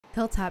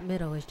Hilltop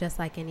Middle is just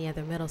like any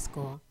other middle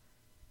school,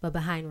 but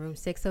behind room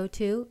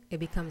 602, it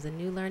becomes a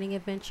new learning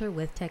adventure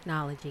with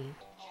technology.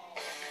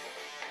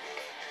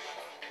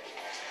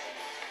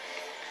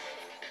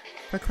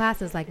 For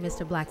classes like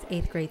Mr. Black's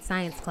 8th grade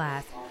science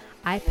class,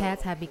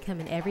 iPads have become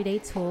an everyday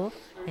tool,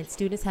 and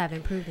students have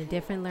improved in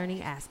different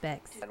learning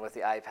aspects. And with the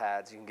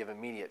iPads, you can give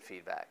immediate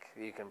feedback.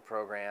 You can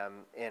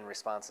program in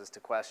responses to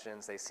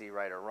questions they see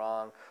right or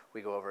wrong.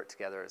 We go over it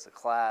together as a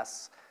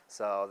class.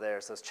 So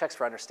there's those checks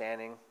for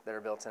understanding that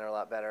are built in are a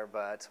lot better,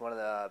 but one of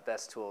the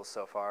best tools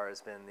so far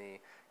has been the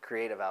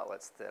creative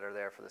outlets that are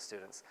there for the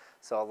students.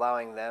 So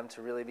allowing them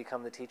to really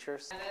become the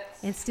teachers.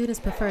 And students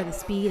prefer the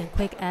speed and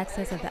quick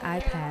access of the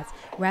iPads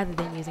rather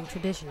than using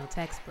traditional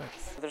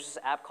textbooks. There's this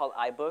app called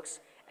iBooks,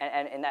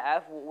 and in that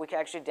app we can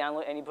actually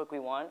download any book we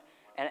want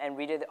and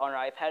read it on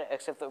our iPad,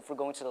 except if we're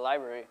going to the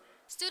library.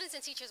 Students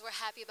and teachers were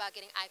happy about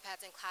getting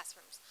iPads in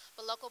classrooms,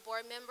 but local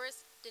board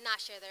members did not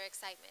share their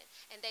excitement,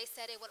 and they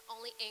said it would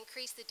only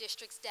increase the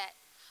district's debt.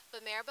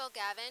 But Mayor Bill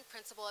Gavin,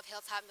 principal of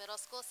Hilltop Middle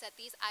School, said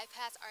these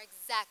iPads are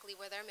exactly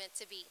where they're meant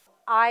to be.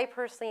 I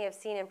personally have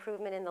seen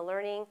improvement in the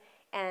learning,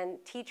 and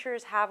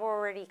teachers have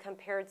already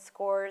compared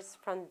scores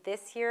from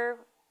this year,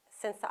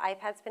 since the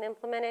iPad's been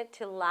implemented,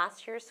 to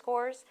last year's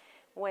scores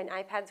when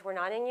iPads were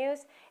not in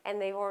use,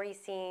 and they've already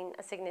seen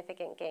a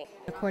significant gain.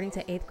 According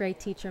to 8th grade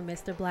teacher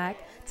Mr. Black,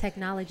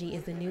 technology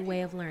is the new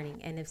way of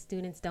learning, and if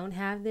students don't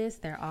have this,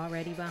 they're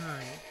already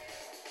behind.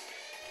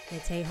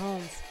 Nate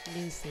Holmes,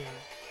 News Scene.